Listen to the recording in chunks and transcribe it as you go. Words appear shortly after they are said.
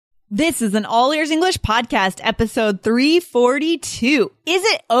This is an All Ears English podcast, episode 342. Is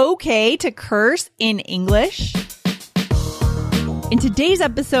it okay to curse in English? In today's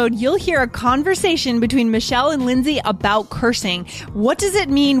episode, you'll hear a conversation between Michelle and Lindsay about cursing. What does it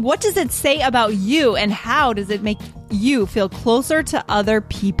mean? What does it say about you? And how does it make you feel closer to other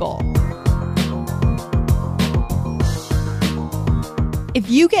people? If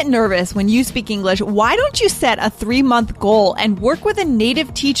you get nervous when you speak English, why don't you set a 3-month goal and work with a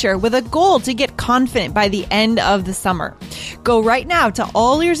native teacher with a goal to get confident by the end of the summer? Go right now to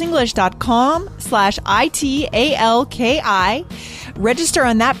allearsenglish.com/ITALKI. Register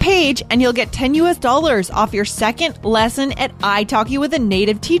on that page and you'll get $10 off your second lesson at iTalki with a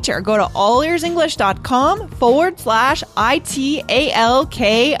native teacher. Go to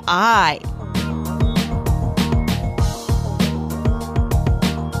allearsenglish.com/ITALKI.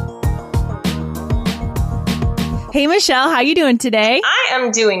 Hey, Michelle, how you doing today? I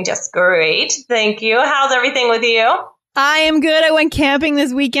am doing just great. Thank you. How's everything with you? I am good. I went camping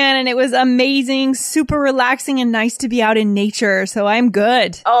this weekend and it was amazing, super relaxing and nice to be out in nature. So I'm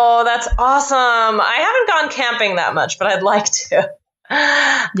good. Oh, that's awesome. I haven't gone camping that much, but I'd like to.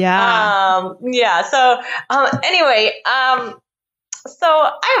 Yeah. Anyway, so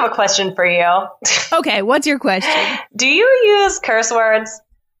I have a question for you. Okay. What's your question? Do you use curse words?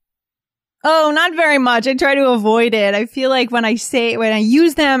 Oh, not very much. I try to avoid it. I feel like when I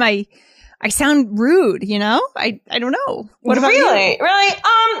use them, I sound rude, you know? I don't know. What about you? Really?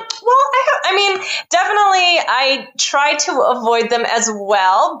 Definitely I try to avoid them as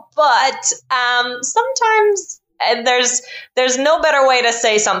well, but sometimes there's no better way to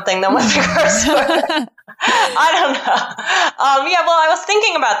say something than with a curse word. I don't know. I was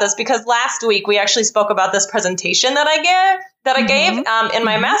thinking about this because last week we actually spoke about this presentation that I gave in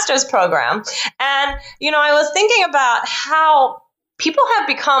my master's program. And, I was thinking about how people have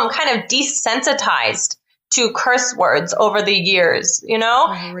become kind of desensitized to curse words over the years,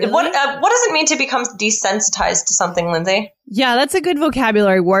 Oh, really? What does it mean to become desensitized to something, Lindsay? Yeah, that's a good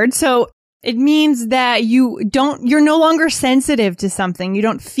vocabulary word. So it means that you're no longer sensitive to something. You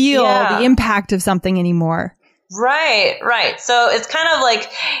don't feel the impact of something anymore. Right. So it's kind of like,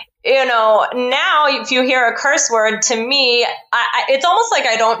 now if you hear a curse word, to me, it's almost like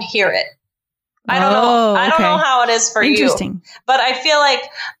I don't hear it. I don't know. I don't know how it is for you. Interesting. But I feel like,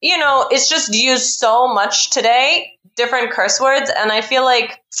 it's just used so much today, different curse words. And I feel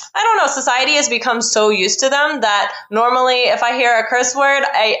like, I don't know, society has become so used to them that normally if I hear a curse word,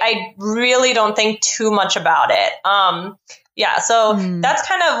 I really don't think too much about it. That's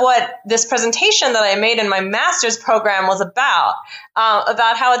kind of what this presentation that I made in my master's program was about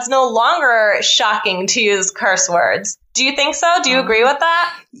how it's no longer shocking to use curse words. Do you think so? Do you agree with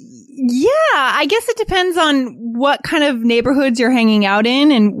that? Yeah, I guess it depends on what kind of neighborhoods you're hanging out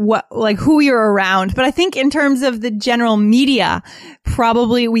in and who you're around. But I think in terms of the general media,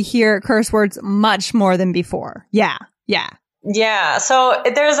 probably we hear curse words much more than before. Yeah. Yeah. So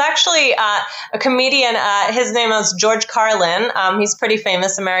there's actually a comedian. His name is George Carlin. He's a pretty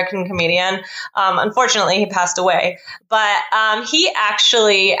famous American comedian. Unfortunately, he passed away. But he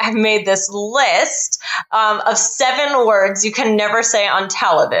actually made this list of 7 words you can never say on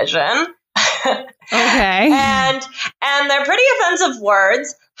television. Okay. And they're pretty offensive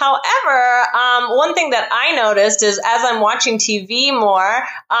words. However, one thing that I noticed is as I'm watching TV more,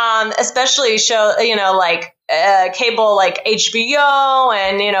 especially cable like HBO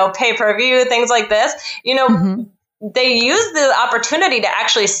and, pay-per-view, things like this, they use the opportunity to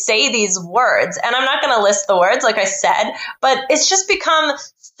actually say these words. And I'm not going to list the words, like I said, but it's just become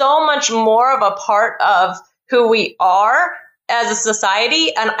so much more of a part of who we are as a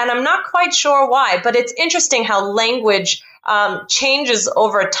society. And I'm not quite sure why, but it's interesting how language changes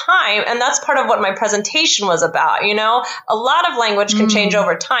over time. And that's part of what my presentation was about. A lot of language can change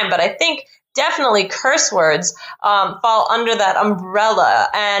over time, but I think definitely curse words fall under that umbrella.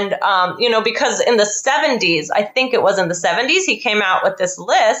 And, because in the 70s, I think it was in the 70s, he came out with this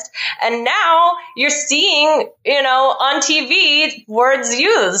list. And now you're seeing, on TV, words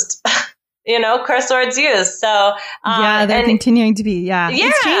used. Curse words used. So, they're continuing to be,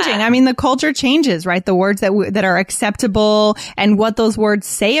 it's changing. I mean, the culture changes, right? The words that are acceptable and what those words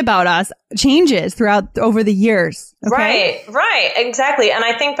say about us changes over the years. Okay? Right. Exactly. And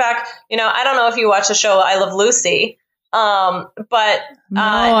I think back, I don't know if you watch the show I Love Lucy. But no,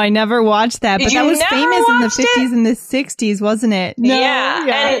 I never watched that, but that was famous in the 50s and the 60s, wasn't it? No, yeah.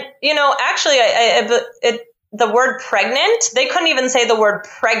 And, actually, the word pregnant, they couldn't even say the word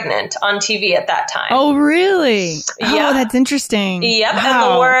pregnant on TV at that time. Oh, really? Yeah. Oh, that's interesting. Yep. Wow. And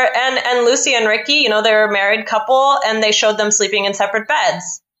the word, and Lucy and Ricky, they were a married couple and they showed them sleeping in separate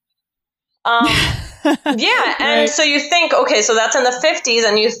beds. Yeah. And so you think, okay, so that's in the 50s,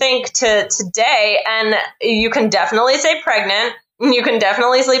 and you think to today, and you can definitely say pregnant. You can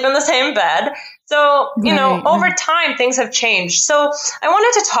definitely sleep in the same bed. So, over time, things have changed. So I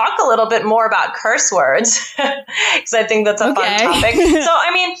wanted to talk a little bit more about curse words, because I think that's a fun topic. So,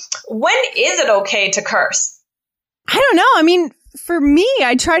 I mean, when is it okay to curse? I don't know. I mean, for me,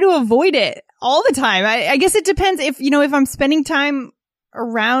 I try to avoid it all the time. I guess it depends if I'm spending time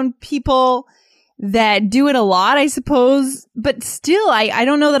around people that do it a lot, I suppose. But still, I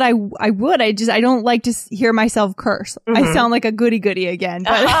don't know that I would. I don't like to hear myself curse. Mm-hmm. I sound like a goody again,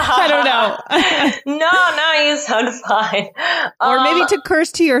 but I don't know. No, you sound fine. Or maybe to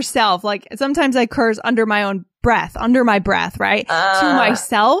curse to yourself. Like sometimes I curse under my breath, right? To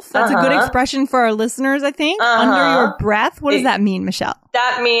myself. That's a good expression for our listeners, I think. Under your breath. What does that mean, Michelle?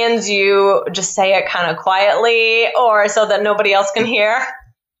 That means you just say it kind of quietly, or so that nobody else can hear.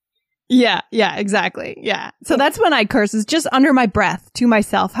 Yeah, exactly. Yeah. So that's when I curse, is just under my breath to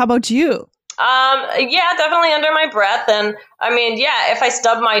myself. How about you? Yeah, definitely under my breath. And I mean, yeah, if I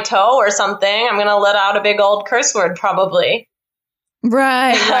stub my toe or something, I'm going to let out a big old curse word probably.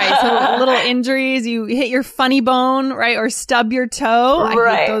 Right. So little injuries, you hit your funny bone, right? Or stub your toe.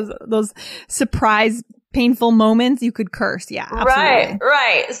 Right. I hate those surprise painful moments. You could curse. Yeah. Absolutely.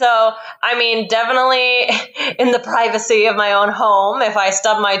 Right. So, I mean, definitely in the privacy of my own home, if I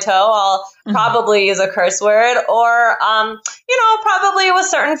stub my toe, I'll probably use a curse word, or, probably with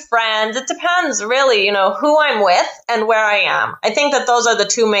certain friends. It depends really, who I'm with and where I am. I think that those are the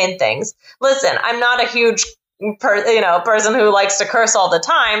two main things. Listen, I'm not a huge person who likes to curse all the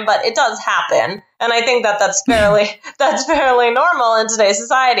time, but it does happen. And I think that that's fairly normal in today's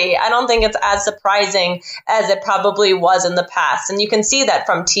society. I don't think it's as surprising as it probably was in the past. And you can see that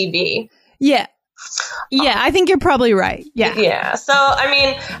from TV. Yeah. Yeah, I think you're probably right. Yeah. Yeah. So, I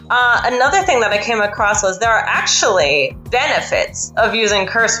mean, another thing that I came across was there are actually benefits of using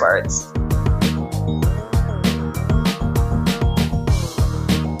curse words.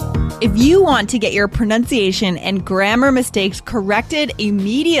 If you want to get your pronunciation and grammar mistakes corrected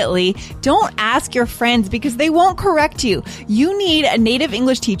immediately, don't ask your friends because they won't correct you. You need a native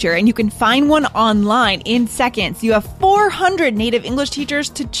English teacher, and you can find one online in seconds. You have 400 native English teachers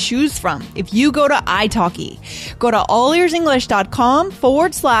to choose from. If you go to italki, go to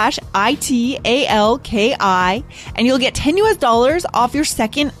allearsenglish.com/ITALKI, and you'll get $10 off your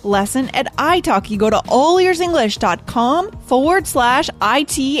second lesson at italki. Go to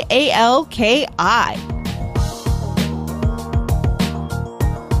allearsenglish.com/ITALKI.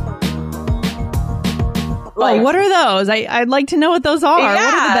 What are those? I'd like to know what those are. Yeah,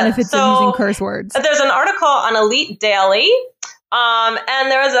 what are the benefits of using curse words? There's an article on Elite Daily,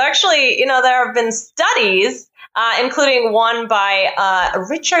 and there is actually, there have been studies, including one by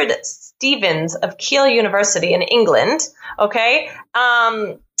Richard Stevens of Keele University in England. Okay,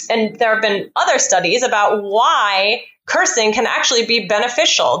 and there have been other studies about why cursing can actually be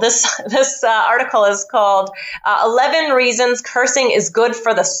beneficial. This article is called 11 Reasons Cursing is Good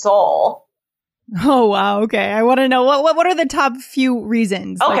for the Soul. Oh, wow. Okay. I want to know what are the top few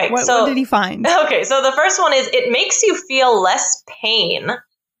reasons? Okay. What did he find? Okay. So the first one is it makes you feel less pain.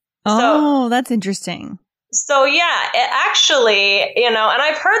 Oh, that's interesting. So yeah, it actually, and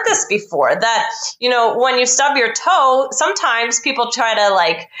I've heard this before that, when you stub your toe, sometimes people try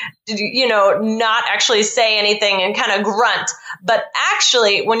to not actually say anything and kind of grunt. But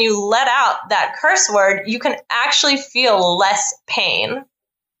actually, when you let out that curse word, you can actually feel less pain.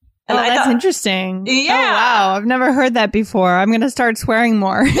 And that's interesting. Yeah. Oh, wow. I've never heard that before. I'm going to start swearing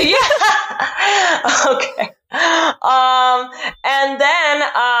more. Yeah. Okay. And then,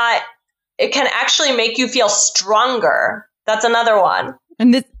 it can actually make you feel stronger. That's another one.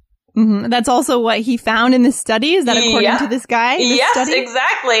 And that's also what he found in this study? Is that according to this guy? Yes, study?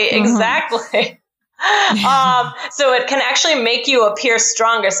 Exactly. So it can actually make you appear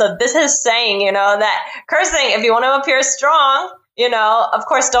stronger. So this is saying, that cursing, if you want to appear strong, of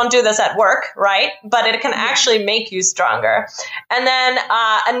course, don't do this at work, right? But it can actually make you stronger. And then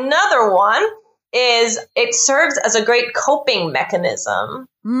another one is it serves as a great coping mechanism.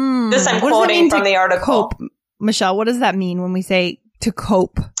 This I'm quoting from the article. Cope? Michelle, what does that mean when we say to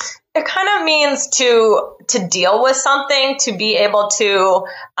cope? It kind of means to deal with something, to be able to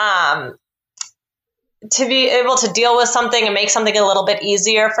deal with something and make something a little bit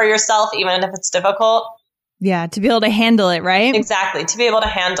easier for yourself, even if it's difficult. Yeah, to be able to handle it, right? Exactly, to be able to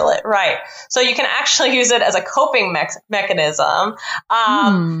handle it, right. So you can actually use it as a coping mechanism.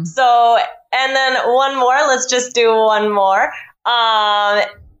 So, and then one more, let's just do one more.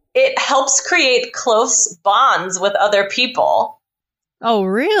 It helps create close bonds with other people. Oh,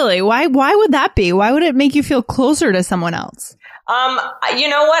 really? Why would that be? Why would it make you feel closer to someone else? You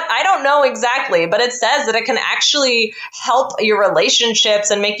know what? I don't know exactly, but it says that it can actually help your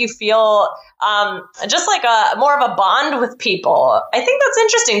relationships and make you feel just like more of a bond with people. I think that's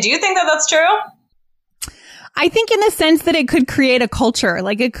interesting. Do you think that that's true? I think in the sense that it could create a culture,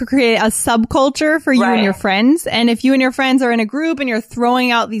 like it could create a subculture for you and your friends. And if you and your friends are in a group and you're throwing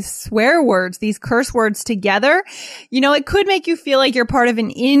out these swear words, these curse words together, it could make you feel like you're part of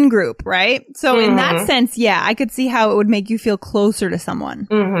an in-group, right? So in that sense, yeah, I could see how it would make you feel closer to someone.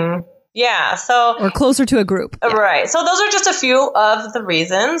 Mm-hmm. Yeah. Or closer to a group. Yeah. Right. So those are just a few of the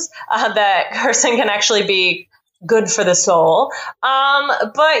reasons that cursing can actually be good for the soul.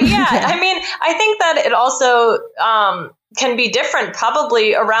 But yeah, I mean, I think that it also can be different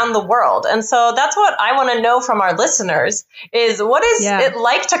probably around the world. And so that's what I want to know from our listeners is what is it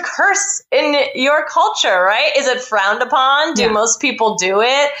like to curse in your culture, right? Is it frowned upon? Do most people do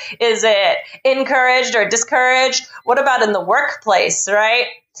it? Is it encouraged or discouraged? What about in the workplace, right?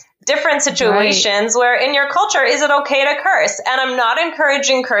 Different situations where in your culture, is it okay to curse? And I'm not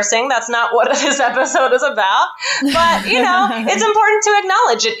encouraging cursing. That's not what this episode is about. But, it's important to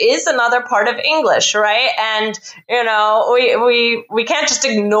acknowledge it is another part of English, right? And, we can't just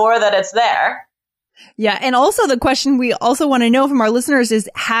ignore that it's there. Yeah. And also the question we also want to know from our listeners is,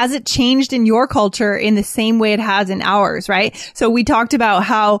 has it changed in your culture in the same way it has in ours, right? So we talked about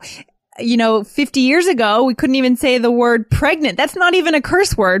how 50 years ago, we couldn't even say the word pregnant. That's not even a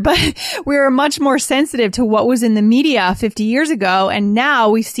curse word, but we were much more sensitive to what was in the media 50 years ago. And now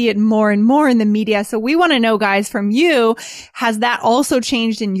we see it more and more in the media. So we want to know, guys, from you, has that also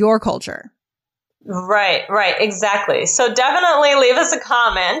changed in your culture? Right, exactly. So definitely leave us a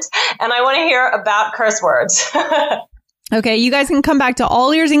comment, and I want to hear about curse words. Okay, you guys can come back to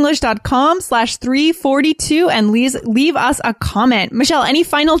allearsenglish.com/342 and leave us a comment. Michelle, any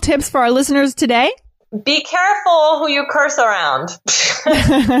final tips for our listeners today? Be careful who you curse around.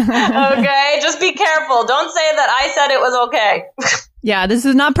 Okay, just be careful. Don't say that I said it was okay. Yeah, this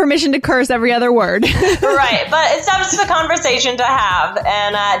is not permission to curse every other word. Right, but it's just a conversation to have,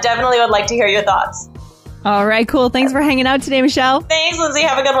 and definitely would like to hear your thoughts. All right, cool. Thanks for hanging out today, Michelle. Thanks, Lindsay.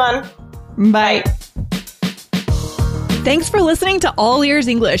 Have a good one. Bye. Thanks for listening to All Ears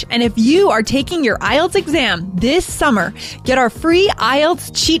English. And if you are taking your IELTS exam this summer, get our free IELTS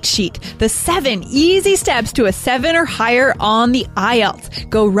cheat sheet, the 7 easy steps to a 7 or higher on the IELTS.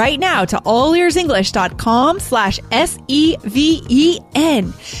 Go right now to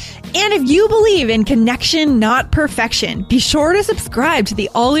allearsenglish.com/SEVEN. And if you believe in connection, not perfection, be sure to subscribe to the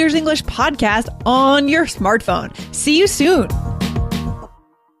All Ears English podcast on your smartphone. See you soon.